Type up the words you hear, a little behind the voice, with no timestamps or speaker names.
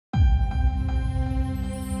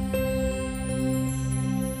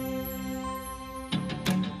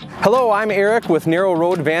Hello, I'm Eric with Narrow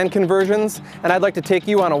Road Van Conversions, and I'd like to take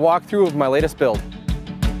you on a walkthrough of my latest build.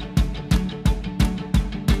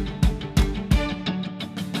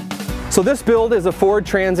 So this build is a Ford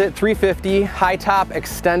Transit 350 high top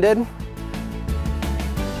extended.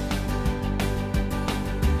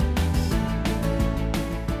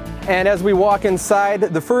 And as we walk inside,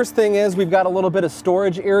 the first thing is we've got a little bit of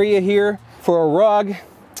storage area here for a rug,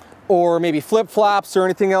 or maybe flip-flops or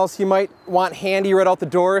anything else you might want handy right out the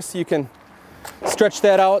door, so you can stretch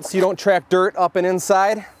that out so you don't track dirt up and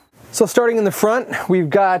inside. So starting in the front, we've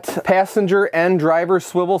got passenger and driver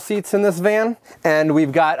swivel seats in this van, and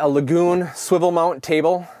we've got a Lagoon swivel mount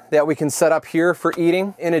table that we can set up here for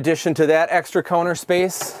eating. In addition to that extra counter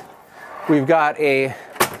space, we've got a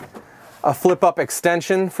flip-up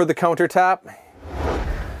extension for the countertop.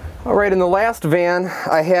 All right, in the last van,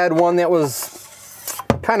 I had one that was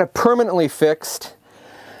kind of permanently fixed,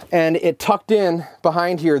 and it tucked in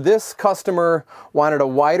behind here. This customer wanted a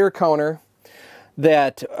wider counter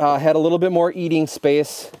that had a little bit more eating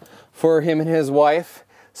space for him and his wife.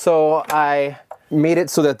 So I made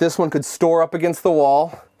it so that this one could store up against the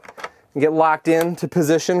wall and get locked in to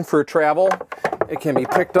position for travel. It can be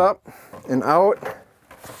picked up and out,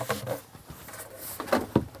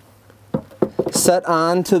 set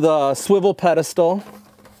on to the swivel pedestal,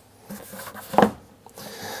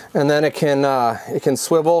 and then it can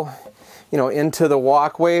swivel, you know, into the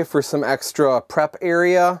walkway for some extra prep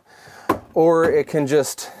area, or it can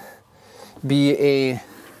just be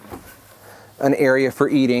an area for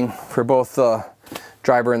eating for both the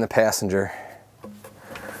driver and the passenger.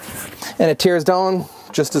 And it tears down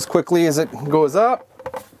just as quickly as it goes up.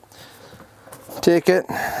 Take it,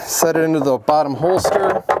 set it into the bottom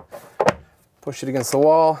holster, push it against the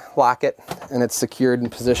wall, lock it, and it's secured in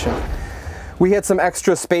position. We had some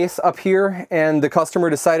extra space up here, and the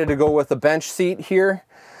customer decided to go with a bench seat here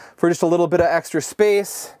for just a little bit of extra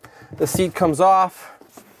space. The seat comes off,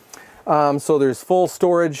 so there's full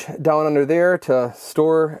storage down under there to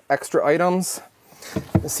store extra items.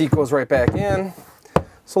 The seat goes right back in,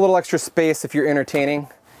 so a little extra space if you're entertaining.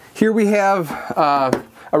 Here we have a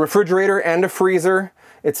refrigerator and a freezer.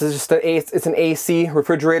 It's just it's an AC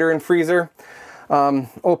refrigerator and freezer.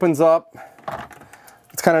 Opens up.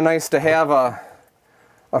 It's kind of nice to have a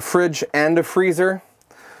fridge and a freezer.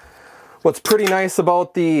 What's pretty nice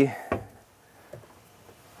about this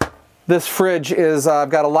fridge is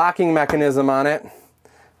I've got a locking mechanism on it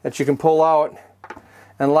that you can pull out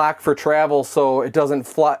and lock for travel, so it doesn't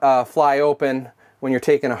fly open when you're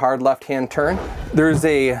taking a hard left-hand turn. There's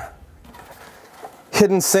a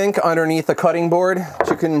hidden sink underneath the cutting board that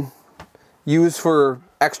you can use for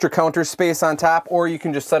extra counter space on top, or you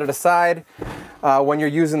can just set it aside when you're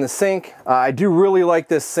using the sink. I do really like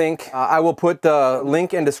this sink. I will put the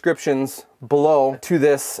link and descriptions below to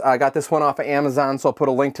this. I got this one off of Amazon, so I'll put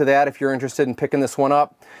a link to that if you're interested in picking this one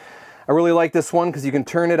up. I really like this one because you can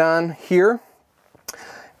turn it on here.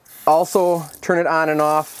 Also turn it on and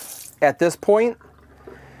off at this point.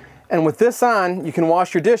 And with this on, you can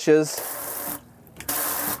wash your dishes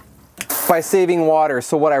by saving water.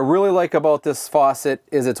 So what I really like about this faucet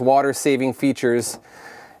is its water saving features,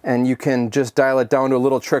 and you can just dial it down to a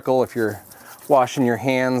little trickle if you're washing your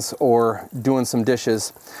hands or doing some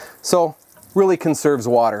dishes. So really conserves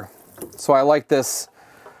water. So I like this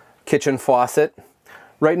kitchen faucet.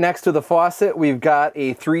 Right next to the faucet, we've got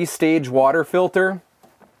a 3-stage water filter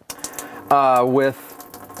with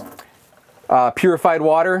purified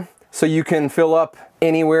water. So you can fill up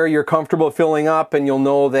anywhere you're comfortable filling up, and you'll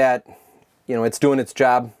know that, you know, it's doing its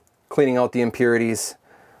job cleaning out the impurities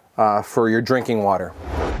for your drinking water.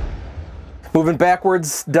 Moving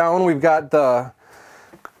backwards down, we've got the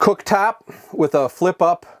cooktop with a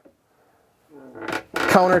flip-up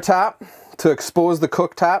countertop to expose the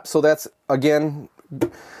cooktop. So that's, again,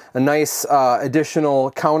 a nice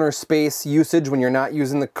additional counter space usage. When you're not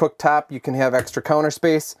using the cooktop, you can have extra counter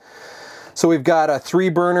space. So we've got a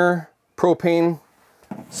 3-burner propane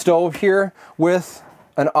stove here with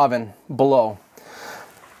an oven below.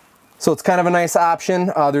 So it's kind of a nice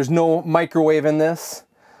option. There's no microwave in this,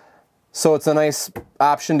 so it's a nice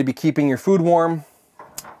option to be keeping your food warm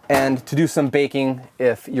and to do some baking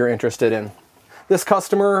if you're interested in. This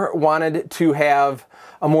customer wanted to have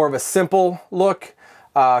a more of a simple look,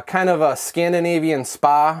 kind of a Scandinavian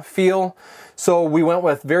spa feel. So we went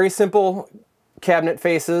with very simple cabinet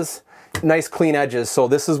faces, nice clean edges. So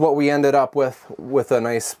this is what we ended up with a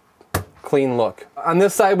nice clean look. On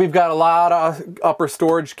this side, we've got a lot of upper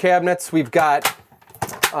storage cabinets. We've got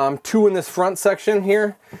 2 in this front section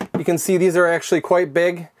here. You can see these are actually quite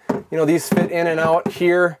big. You know, these fit in and out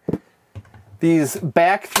here These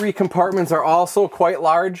back 3 compartments are also quite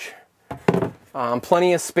large.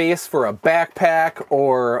 Plenty of space for a backpack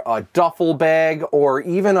or a duffel bag, or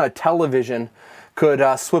even a television could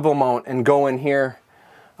swivel mount and go in here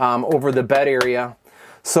over the bed area.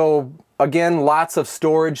 So again, lots of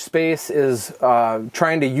storage space, is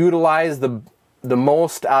trying to utilize the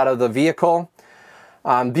most out of the vehicle.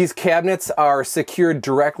 These cabinets are secured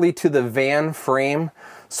directly to the van frame,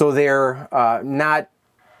 so they're not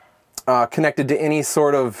connected to any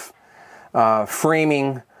sort of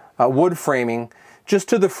framing, wood framing, just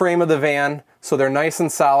to the frame of the van, so they're nice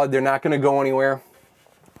and solid. They're not going to go anywhere.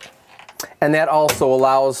 And that also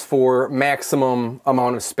allows for maximum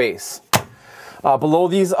amount of space. Below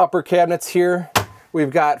these upper cabinets here, we've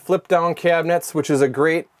got flip down cabinets, which is a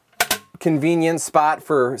great convenient spot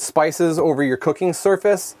for spices over your cooking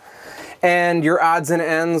surface, and your odds and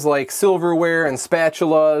ends like silverware and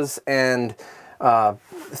spatulas and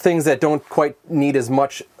things that don't quite need as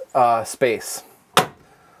much space.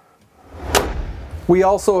 We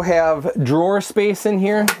also have drawer space in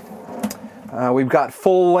here. We've got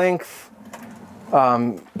full length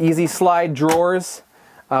easy slide drawers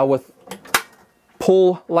with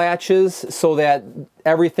pull latches so that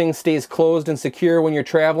everything stays closed and secure when you're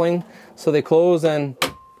traveling. So they close and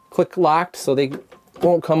click locked, so they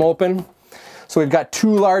won't come open. So we've got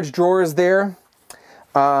 2 large drawers there.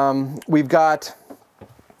 We've got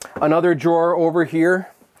another drawer over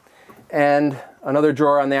here and another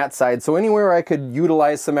drawer on that side. So anywhere I could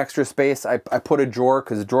utilize some extra space, I put a drawer,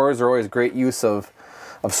 because drawers are always great use of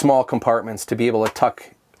small compartments to be able to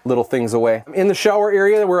tuck little things away. In the shower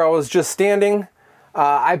area where I was just standing,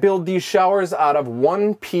 I build these showers out of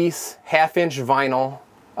 1-piece 1/2-inch vinyl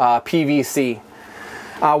PVC.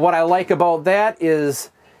 What I like about that is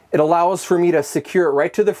it allows for me to secure it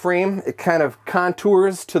right to the frame. It kind of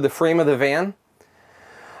contours to the frame of the van.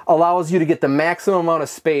 Allows you to get the maximum amount of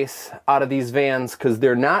space out of these vans, because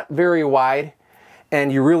they're not very wide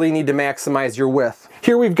and you really need to maximize your width.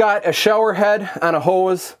 Here we've got a shower head on a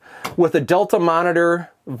hose with a Delta monitor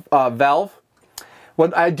valve.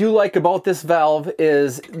 What I do like about this valve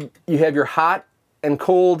is you have your hot and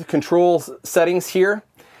cold control settings here,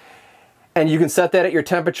 and you can set that at your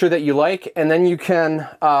temperature that you like, and then you can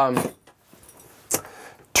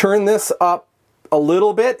turn this up a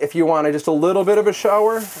little bit if you want just a little bit of a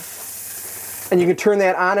shower, and you can turn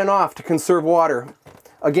that on and off to conserve water.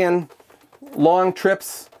 Again, long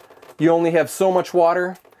trips, you only have so much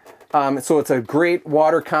water, so it's a great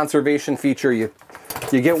water conservation feature. You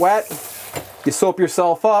get wet, you soap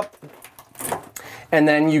yourself up, and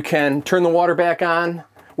then you can turn the water back on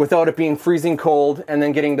without it being freezing cold and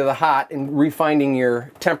then getting to the hot and refinding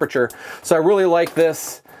your temperature. So I really like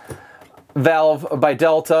this valve by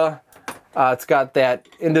Delta. It's got that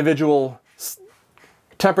individual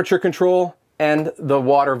temperature control and the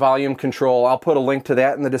water volume control. I'll put a link to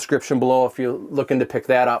that in the description below if you're looking to pick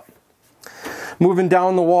that up. Moving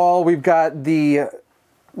down the wall, we've got the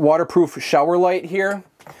waterproof shower light here.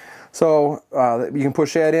 So you can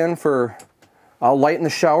push that in for light in the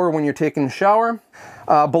shower when you're taking a shower.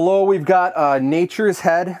 Below we've got a Nature's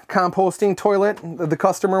Head composting toilet that the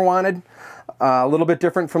customer wanted. A little bit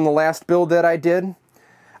different from the last build that I did.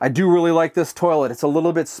 I do really like this toilet. It's a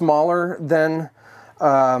little bit smaller than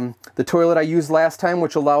the toilet I used last time,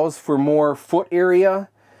 which allows for more foot area.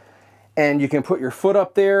 And you can put your foot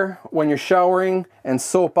up there when you're showering and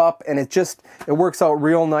soap up, and it works out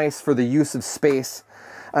real nice for the use of space.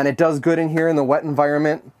 And it does good in here in the wet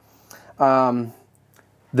environment. The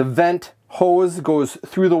vent hose goes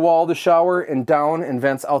through the wall of the shower and down and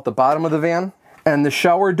vents out the bottom of the van. And the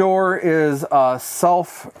shower door is a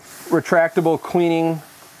self-retractable cleaning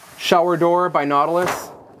shower door by Nautilus,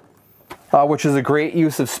 which is a great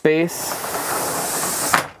use of space.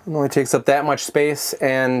 It only takes up that much space,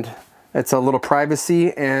 and it's a little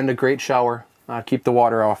privacy and a great shower. Keep the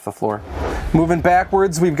water off the floor. Moving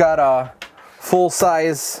backwards, we've got a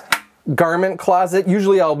full-size garment closet.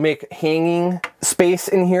 Usually I'll make hanging space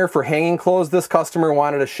in here for hanging clothes. This customer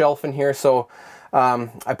wanted a shelf in here, so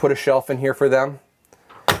I put a shelf in here for them.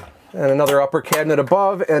 And another upper cabinet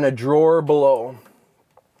above and a drawer below.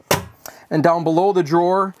 And down below the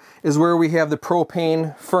drawer is where we have the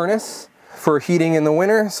propane furnace for heating in the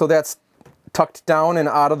winter. So that's tucked down and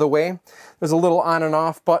out of the way. There's a little on and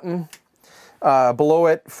off button below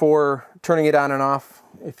it for turning it on and off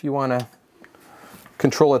if you want to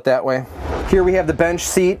control it that way. Here we have the bench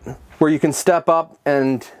seat where you can step up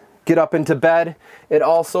and get up into bed. It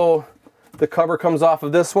also, the cover comes off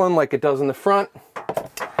of this one like it does in the front.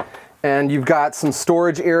 And you've got some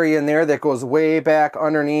storage area in there that goes way back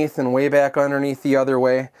underneath and way back underneath the other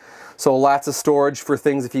way. So lots of storage for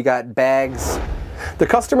things if you got bags. The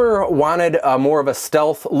customer wanted more of a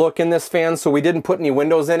stealth look in this fan, so we didn't put any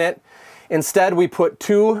windows in it. Instead, we put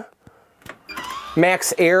 2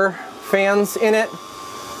 max air fans in it.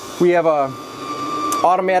 We have a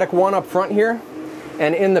automatic one up front here,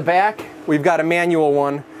 and in the back, we've got a manual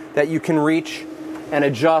one that you can reach and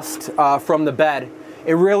adjust from the bed.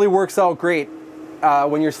 It really works out great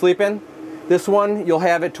when you're sleeping. This one, you'll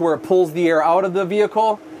have it to where it pulls the air out of the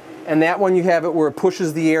vehicle, and that one you have it where it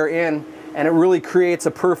pushes the air in, and it really creates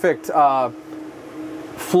a perfect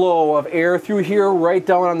flow of air through here right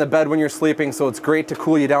down on the bed when you're sleeping, so it's great to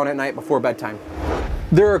cool you down at night before bedtime.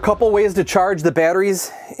 There are a couple ways to charge the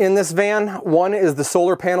batteries in this van. One is the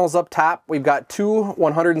solar panels up top. We've got 2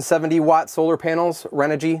 170 watt solar panels,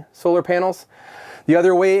 Renogy solar panels. The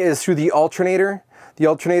other way is through the alternator. The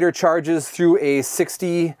alternator charges through a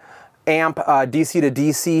 60 amp DC to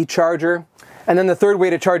DC charger. And then the third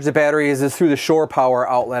way to charge the batteries is through the shore power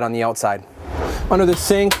outlet on the outside. Under the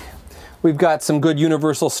sink, we've got some good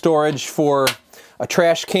universal storage for a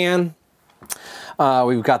trash can.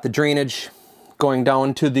 We've got the drainage going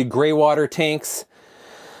down to the gray water tanks.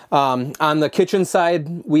 On the kitchen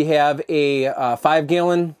side, we have a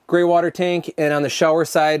 5-gallon gray water tank, and on the shower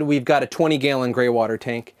side, we've got a 20-gallon gray water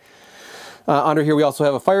tank. Under here, we also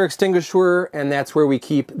have a fire extinguisher, and that's where we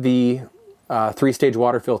keep the 3-stage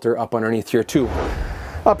water filter up underneath here too.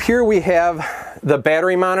 Up here, we have the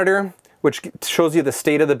battery monitor, which shows you the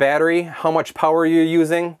state of the battery, how much power you're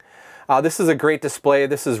using. This is a great display.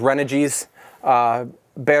 This is Renogy's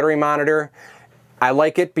battery monitor. I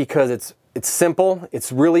like it because it's simple,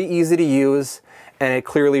 it's really easy to use, and it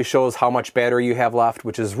clearly shows how much battery you have left,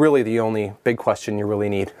 which is really the only big question you really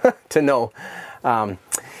need to know.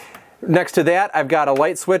 Next to that, I've got a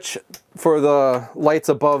light switch for the lights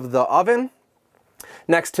above the oven.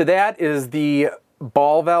 Next to that is the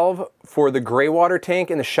ball valve for the gray water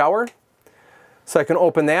tank in the shower. So I can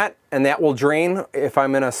open that, and that will drain if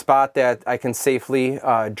I'm in a spot that I can safely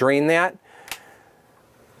drain that.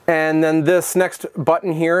 And then this next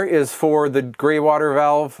button here is for the gray water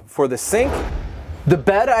valve for the sink. The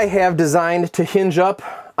bed I have designed to hinge up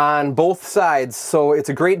on both sides, so it's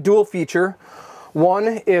a great dual feature.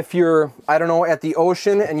 One, if you're, I don't know, at the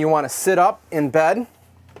ocean and you want to sit up in bed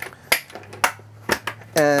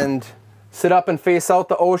and sit up and face out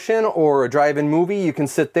the ocean, or a drive-in movie, you can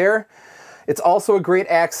sit there. It's also a great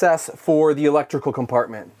access for the electrical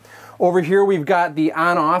compartment. Over here we've got the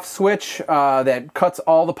on-off switch that cuts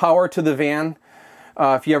all the power to the van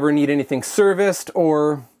if you ever need anything serviced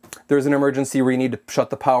or there's an emergency where you need to shut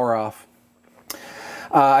the power off.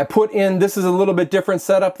 I put in, this is a little bit different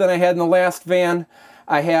setup than I had in the last van.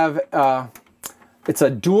 I have, it's a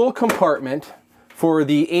dual compartment for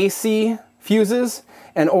the AC fuses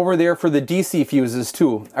and over there for the DC fuses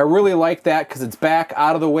too. I really like that because it's back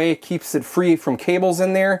out of the way, keeps it free from cables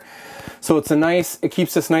in there. So it's it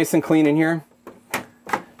keeps us nice and clean in here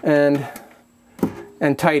and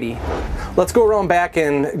tidy. Let's go around back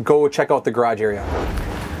and go check out the garage area.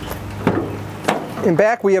 In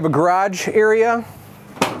back we have a garage area.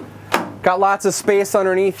 Got lots of space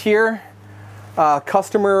underneath here.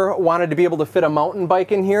 Customer wanted to be able to fit a mountain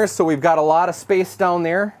bike in here, so we've got a lot of space down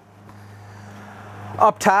there.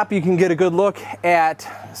 Up top you can get a good look at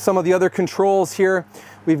some of the other controls here.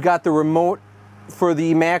 We've got the remote for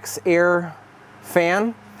the max air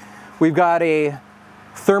fan. We've got a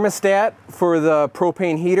thermostat for the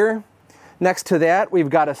propane heater. Next to that, we've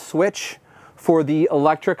got a switch for the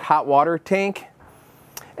electric hot water tank.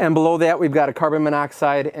 And below that, we've got a carbon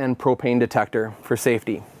monoxide and propane detector for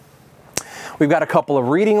safety. We've got a couple of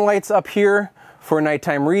reading lights up here for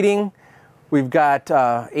nighttime reading. We've got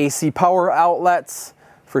AC power outlets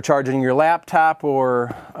for charging your laptop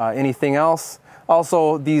or anything else.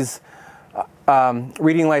 Also, these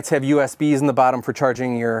reading lights have USBs in the bottom for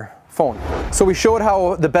charging your phone. So we showed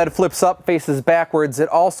how the bed flips up, faces backwards. It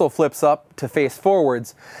also flips up to face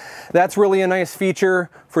forwards. That's really a nice feature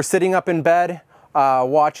for sitting up in bed,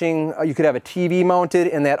 watching. You could have a TV mounted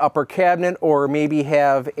in that upper cabinet, or maybe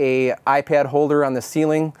have a iPad holder on the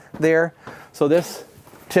ceiling there. So this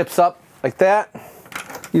tips up like that.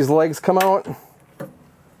 These legs come out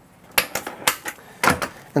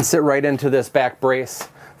and sit right into this back brace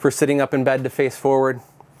for sitting up in bed to face forward.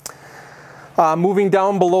 Moving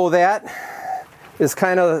down below that is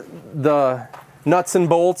kind of the nuts and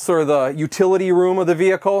bolts or the utility room of the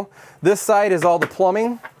vehicle. This side is all the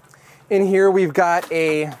plumbing. In here we've got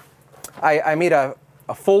I made a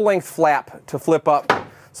full-length flap to flip up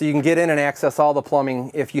so you can get in and access all the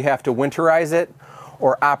plumbing if you have to winterize it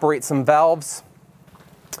or operate some valves.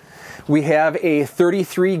 We have a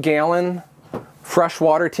 33-gallon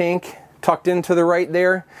freshwater tank tucked into the right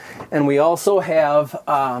there. And we also have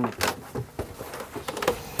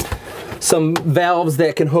some valves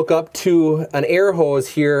that can hook up to an air hose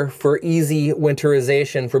here for easy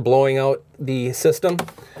winterization for blowing out the system.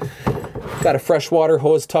 Got a freshwater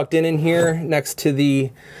hose tucked in here next to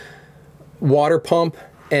the water pump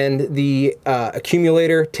and the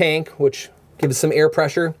accumulator tank, which gives some air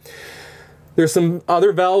pressure. There's some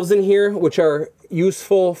other valves in here which are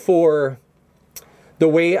useful for the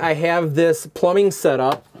way I have this plumbing set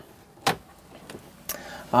up.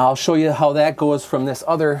 I'll show you how that goes from this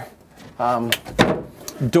other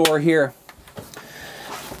door here.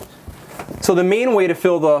 So the main way to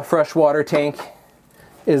fill the freshwater tank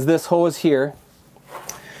is this hose here,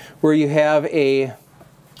 where you have a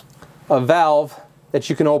valve that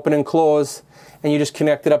you can open and close, and you just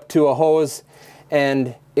connect it up to a hose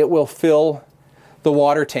and it will fill the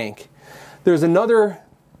water tank. There's another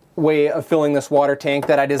way of filling this water tank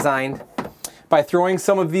that I designed. By throwing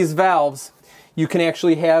some of these valves, you can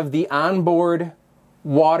actually have the onboard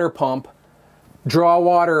water pump draw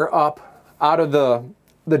water up out of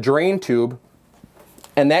the drain tube,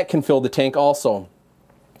 and that can fill the tank also.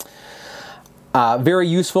 Very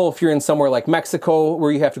useful if you're in somewhere like Mexico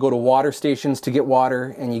where you have to go to water stations to get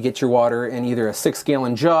water, and you get your water in either a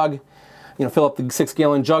 6-gallon jug, you know, fill up the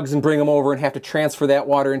 6-gallon jugs and bring them over and have to transfer that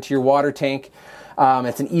water into your water tank.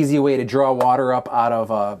 It's an easy way to draw water up out of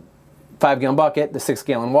a 5-gallon bucket, the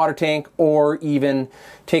 6-gallon water tank, or even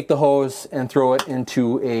take the hose and throw it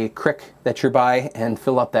into a creek that you're by and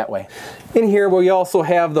fill up that way. In here we also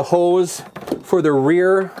have the hose for the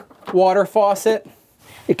rear water faucet.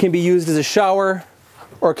 It can be used as a shower,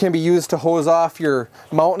 or it can be used to hose off your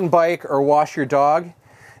mountain bike or wash your dog.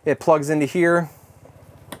 It plugs into here,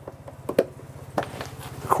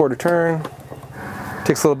 quarter turn,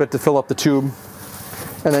 takes a little bit to fill up the tube,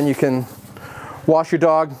 and then you can wash your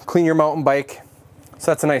dog, clean your mountain bike.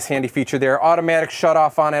 So that's a nice handy feature there. Automatic shut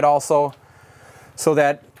off on it also, so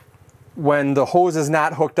that when the hose is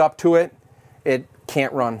not hooked up to it, it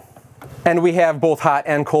can't run. And we have both hot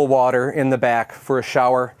and cold water in the back for a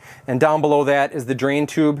shower. And down below that is the drain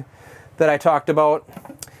tube that I talked about.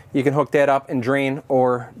 You can hook that up and drain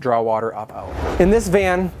or draw water up out. In this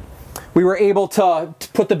van, we were able to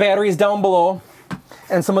put the batteries down below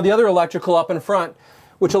and some of the other electrical up in front,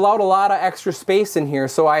 which allowed a lot of extra space in here.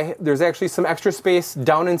 So there's actually some extra space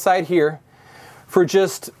down inside here for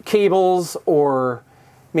just cables or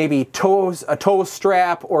maybe a tow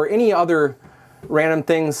strap or any other random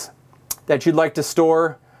things that you'd like to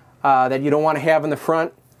store that you don't want to have in the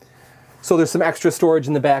front. So there's some extra storage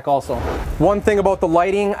in the back also. One thing about the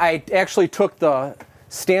lighting, I actually took the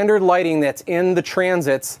standard lighting that's in the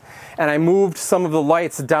Transits and I moved some of the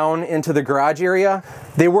lights down into the garage area.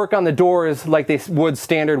 They work on the doors like they would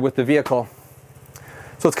standard with the vehicle.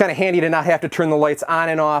 So it's kind of handy to not have to turn the lights on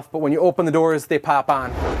and off, but when you open the doors, they pop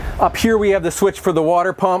on. Up here we have the switch for the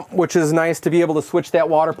water pump, which is nice to be able to switch that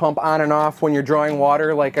water pump on and off when you're drawing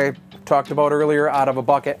water, like I talked about earlier, out of a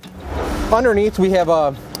bucket. Underneath we have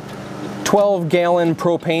a 12-gallon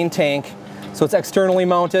propane tank. So it's externally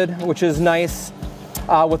mounted, which is nice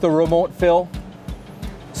with a remote fill.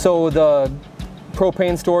 So the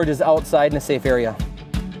propane storage is outside in a safe area.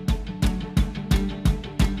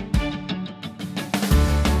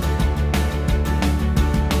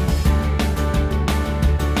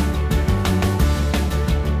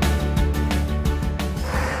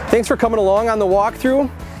 Thanks for coming along on the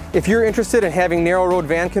walkthrough. If you're interested in having narrow road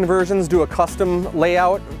van conversions do a custom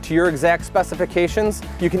layout to your exact specifications,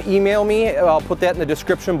 you can email me. I'll put that in the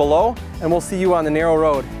description below, and we'll see you on the narrow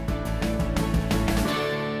road.